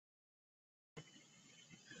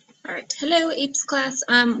All right, hello APES class.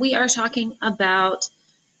 We are talking about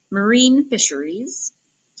marine fisheries.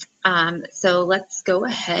 So let's go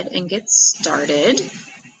ahead and get started.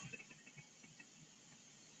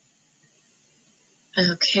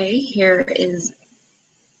 Okay, here is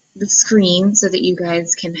the screen so that you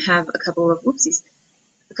guys can have a couple of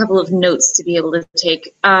notes to be able to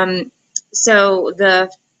take. So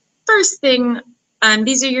the first thing,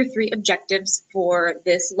 these are your three objectives for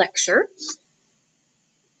this lecture.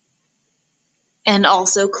 And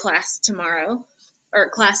also class tomorrow, or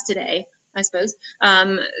class today, I suppose.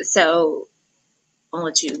 So I'll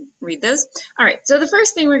let you read those. All right, so the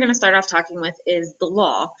first thing we're going to start off talking with is the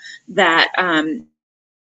law that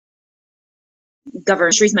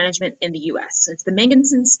governs fisheries management in the U.S. It's the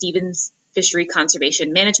Magnuson-Stevens Fishery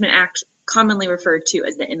Conservation Management Act, commonly referred to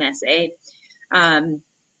as the MSA.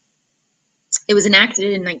 It was enacted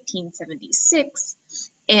in 1976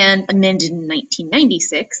 and amended in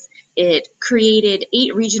 1996. It created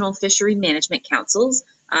 8 regional fishery management councils,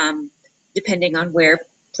 depending on where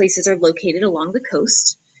places are located along the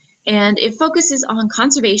coast. And it focuses on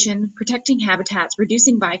conservation, protecting habitats,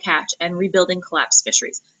 reducing bycatch, and rebuilding collapsed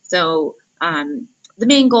fisheries. So the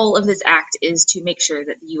main goal of this act is to make sure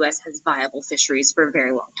that the U.S. has viable fisheries for a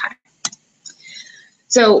very long time.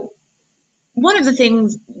 So one of the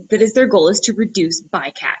things that is their goal is to reduce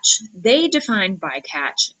bycatch. They define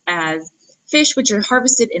bycatch as fish which are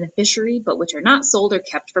harvested in a fishery but which are not sold or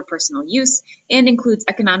kept for personal use, and includes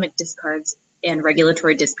economic discards and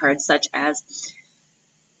regulatory discards such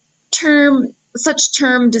term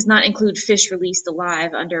does not include fish released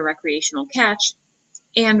alive under a recreational catch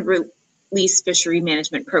and release fishery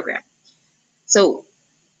management program. So,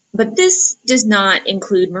 but this does not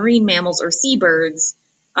include marine mammals or seabirds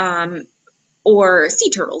or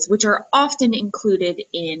sea turtles, which are often included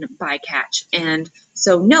in bycatch. And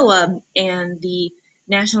so NOAA and the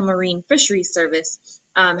National Marine Fisheries Service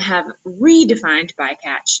have redefined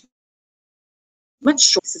bycatch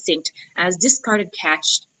much more succinct as discarded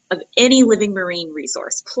catch of any living marine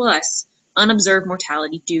resource, plus unobserved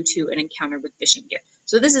mortality due to an encounter with fishing gear.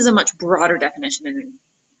 So this is a much broader definition and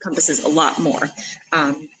encompasses a lot more.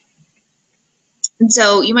 And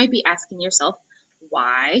so you might be asking yourself,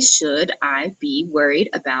 why should I be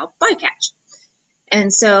worried about bycatch?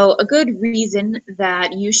 And so a good reason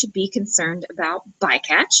that you should be concerned about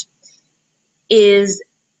bycatch is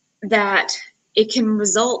that it can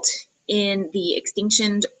result in the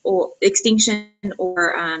extinction or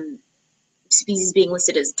species being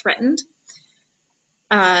listed as threatened.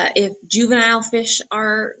 If juvenile fish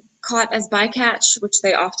are caught as bycatch, which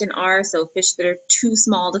they often are, so fish that are too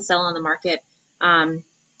small to sell on the market,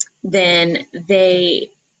 then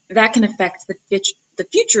that can affect the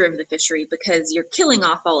future of the fishery, because you're killing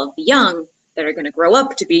off all of the young that are going to grow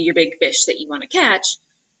up to be your big fish that you want to catch.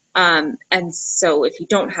 And so if you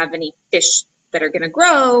don't have any fish that are going to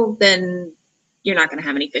grow, then you're not going to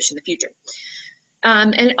have any fish in the future.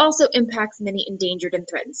 And it also impacts many endangered and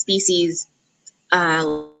threatened species,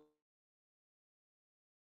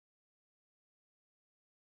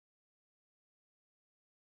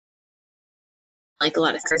 like a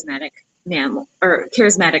lot of charismatic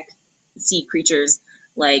sea creatures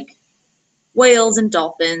like whales and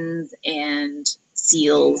dolphins and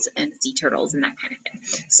seals and sea turtles and that kind of thing.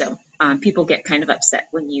 So people get kind of upset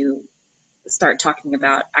when you start talking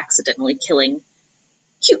about accidentally killing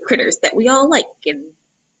cute critters that we all like and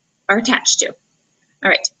are attached to. All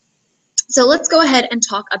right, so let's go ahead and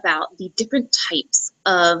talk about the different types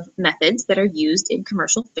of methods that are used in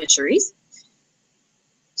commercial fisheries.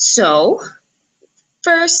 So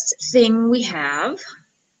first thing we have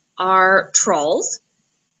are trawls.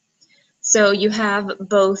 So you have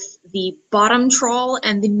both the bottom trawl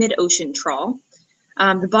and the mid-ocean trawl.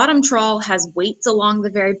 The bottom trawl has weights along the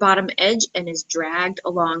very bottom edge and is dragged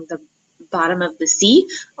along the bottom of the sea,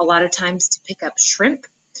 a lot of times to pick up shrimp.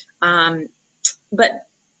 But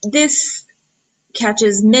this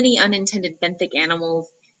catches many unintended benthic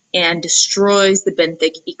animals and destroys the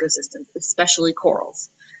benthic ecosystems, especially corals.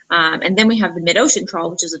 And then we have the mid-ocean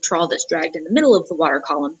trawl, which is a trawl that's dragged in the middle of the water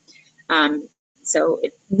column. So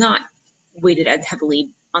it's not weighted as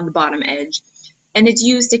heavily on the bottom edge. And it's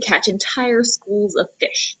used to catch entire schools of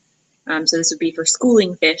fish. So this would be for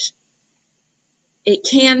schooling fish. It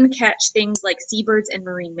can catch things like seabirds and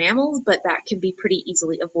marine mammals, but that can be pretty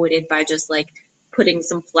easily avoided by just like putting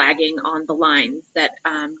some flagging on the lines that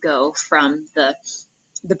go from the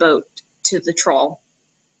boat to the trawl.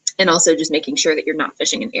 And also just making sure that you're not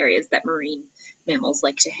fishing in areas that marine mammals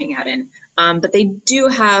like to hang out in. But they do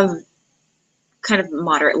have kind of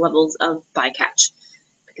moderate levels of bycatch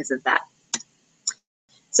because of that.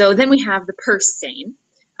 So then we have the purse seine.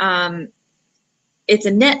 It's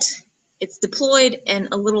a net, it's deployed, and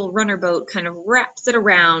a little runner boat kind of wraps it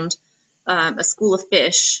around a school of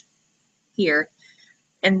fish here,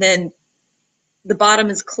 and then the bottom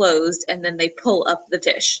is closed, and then they pull up the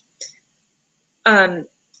fish. And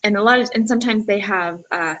sometimes they have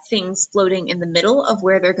things floating in the middle of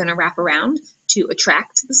where they're going to wrap around to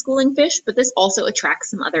attract the schooling fish, but this also attracts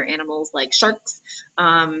some other animals like sharks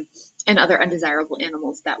and other undesirable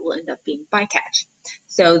animals that will end up being bycatch.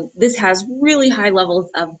 So this has really high levels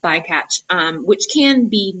of bycatch, which can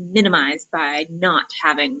be minimized by not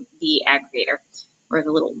having the aggregator or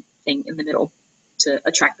the little thing in the middle to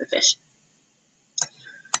attract the fish.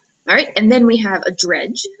 All right, and then we have a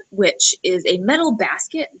dredge, which is a metal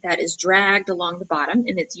basket that is dragged along the bottom,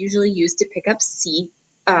 and it's usually used to pick up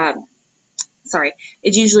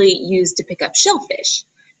it's usually used to pick up shellfish.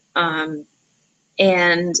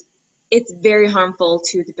 And it's very harmful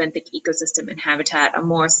to the benthic ecosystem and habitat. A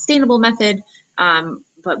more sustainable method,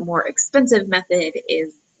 but more expensive method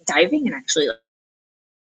is diving and actually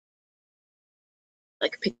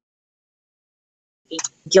like picking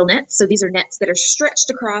gill nets. So these are nets that are stretched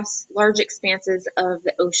across large expanses of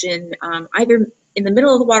the ocean, either in the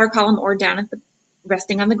middle of the water column or down at the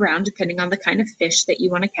resting on the ground, depending on the kind of fish that you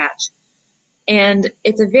want to catch. And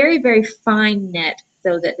it's a very, very fine net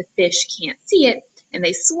so that the fish can't see it, and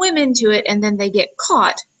they swim into it, and then they get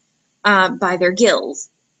caught by their gills.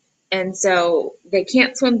 And so they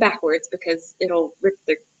can't swim backwards because it'll rip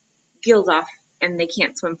their gills off, and they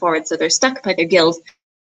can't swim forward, so they're stuck by their gills.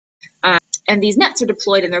 And these nets are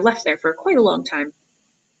deployed, and they're left there for quite a long time.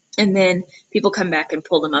 And then people come back and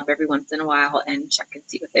pull them up every once in a while and check and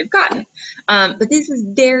see what they've gotten. But this is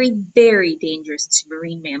very, very dangerous to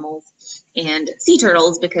marine mammals and sea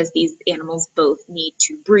turtles because these animals both need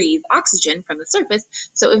to breathe oxygen from the surface.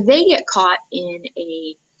 So if they get caught in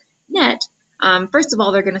a net, first of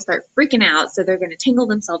all, they're going to start freaking out. So they're going to tangle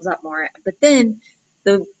themselves up more. But then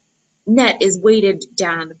the net is weighted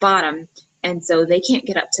down on the bottom, and so they can't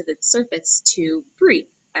get up to the surface to breathe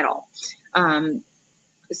at all.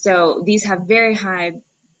 So these have very high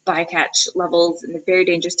bycatch levels, and they're very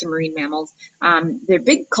dangerous to marine mammals. They're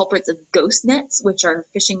big culprits of ghost nets, which are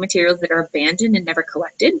fishing materials that are abandoned and never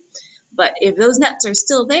collected. But if those nets are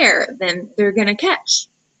still there, then they're going to catch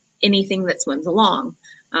anything that swims along.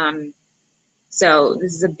 So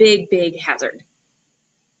this is a big, big hazard.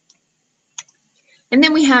 And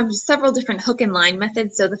then we have several different hook and line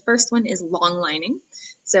methods. So the first one is long lining.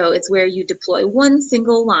 So it's where you deploy one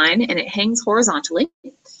single line and it hangs horizontally,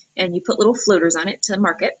 and you put little floaters on it to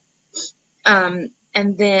mark it. And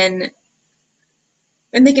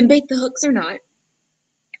they can bait the hooks or not.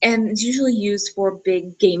 And it's usually used for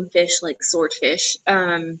big game fish like swordfish.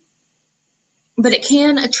 But it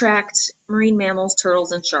can attract marine mammals,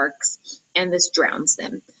 turtles, and sharks, and this drowns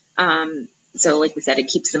them. So like we said, it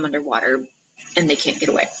keeps them underwater and they can't get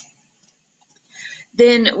away.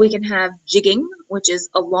 Then we can have jigging, which is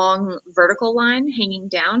a long vertical line hanging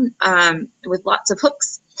down with lots of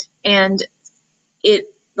hooks, and the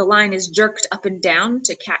line is jerked up and down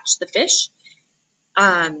to catch the fish.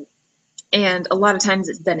 And a lot of times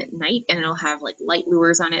it's done at night, and it'll have like light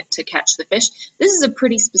lures on it to catch the fish. This is a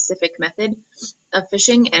pretty specific method of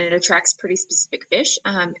fishing, and it attracts pretty specific fish,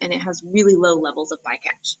 and it has really low levels of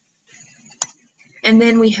bycatch. And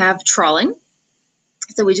then we have trawling.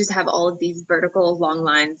 So we just have all of these vertical long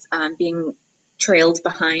lines being trailed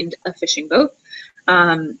behind a fishing boat.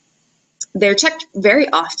 They're checked very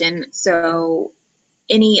often, so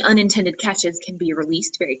any unintended catches can be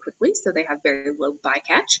released very quickly, so they have very low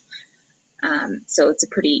bycatch. So it's a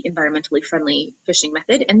pretty environmentally friendly fishing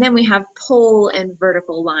method. And then we have pole and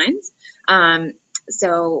vertical lines.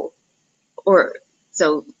 So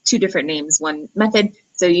two different names, one method.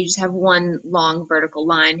 So you just have one long vertical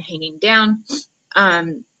line hanging down.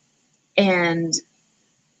 And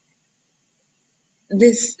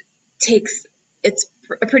this it's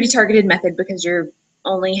a pretty targeted method because you're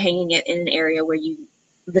only hanging it in an area where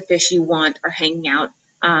the fish you want are hanging out.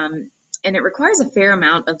 And it requires a fair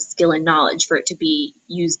amount of skill and knowledge for it to be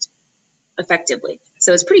used effectively.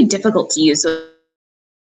 So it's pretty difficult to use. So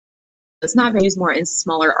it's not very used more in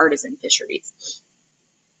smaller artisan fisheries.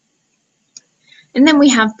 And then we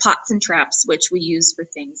have pots and traps, which we use for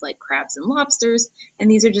things like crabs and lobsters.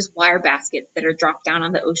 And these are just wire baskets that are dropped down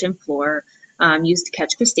on the ocean floor, used to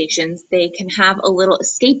catch crustaceans. They can have a little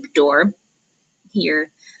escape door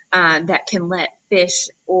here that can let fish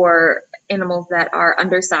or animals that are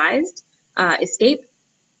undersized escape.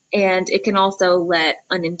 And it can also let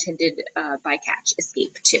unintended bycatch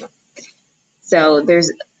escape too. So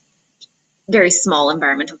there's very small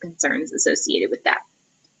environmental concerns associated with that.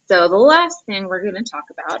 So the last thing we're going to talk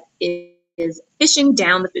about is fishing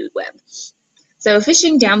down the food web. So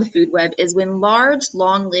fishing down the food web is when large,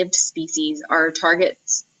 long-lived species are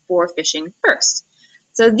targets for fishing first.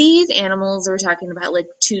 So these animals, we're talking about like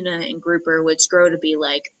tuna and grouper, which grow to be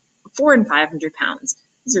like 400 and 500 pounds.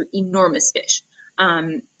 These are enormous fish.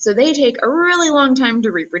 So they take a really long time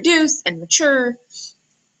to reproduce and mature.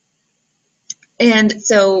 And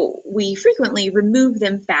so we frequently remove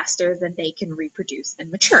them faster than they can reproduce and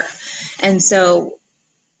mature. And so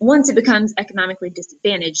once it becomes economically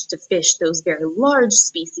disadvantaged to fish those very large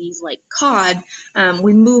species like cod,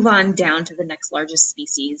 we move on down to the next largest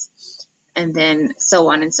species, and then so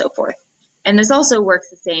on and so forth. And this also works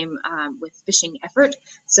the same with fishing effort.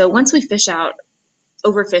 So once we fish out,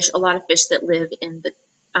 overfish a lot of fish that live in the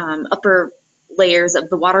upper layers of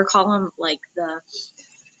the water column, like the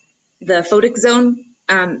photic zone,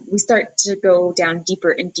 we start to go down deeper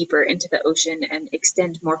and deeper into the ocean and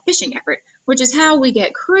extend more fishing effort, which is how we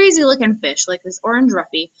get crazy looking fish like this orange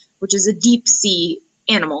ruffy, which is a deep sea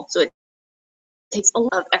animal. So it takes a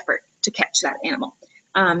lot of effort to catch that animal.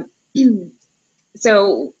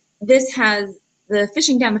 So the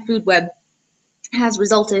fishing down the food web has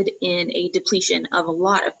resulted in a depletion of a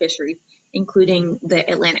lot of fisheries, including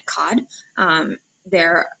the Atlantic cod.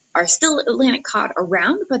 There are still Atlantic cod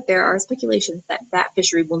around, but there are speculations that that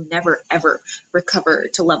fishery will never, ever recover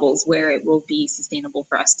to levels where it will be sustainable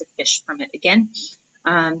for us to fish from it again.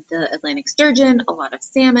 The Atlantic sturgeon, a lot of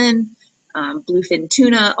salmon, bluefin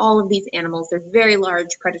tuna, all of these animals, they're very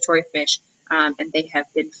large predatory fish, and they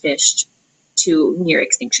have been fished to near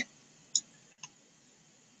extinction.